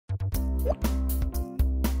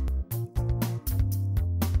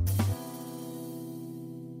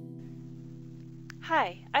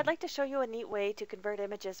Hi, I'd like to show you a neat way to convert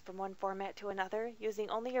images from one format to another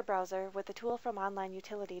using only your browser with a tool from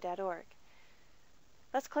onlineutility.org.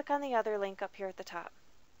 Let's click on the other link up here at the top.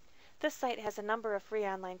 This site has a number of free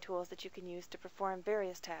online tools that you can use to perform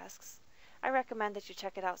various tasks. I recommend that you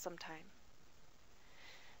check it out sometime.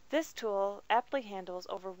 This tool aptly handles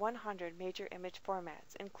over 100 major image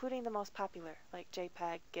formats, including the most popular like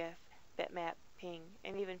JPEG, GIF, bitmap, PNG,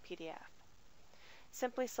 and even PDF.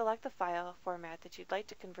 Simply select the file format that you'd like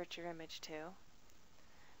to convert your image to.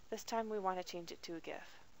 This time we want to change it to a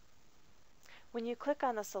GIF. When you click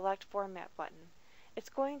on the Select Format button, it's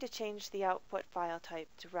going to change the output file type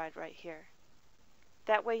to red right here.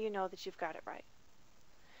 That way you know that you've got it right.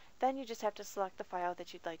 Then you just have to select the file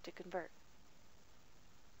that you'd like to convert.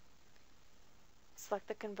 Select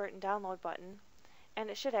the Convert and Download button,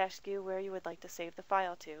 and it should ask you where you would like to save the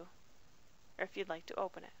file to, or if you'd like to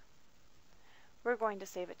open it. We're going to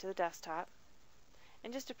save it to the desktop,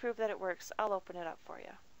 and just to prove that it works, I'll open it up for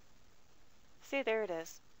you. See, there it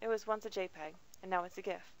is. It was once a JPEG, and now it's a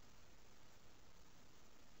GIF.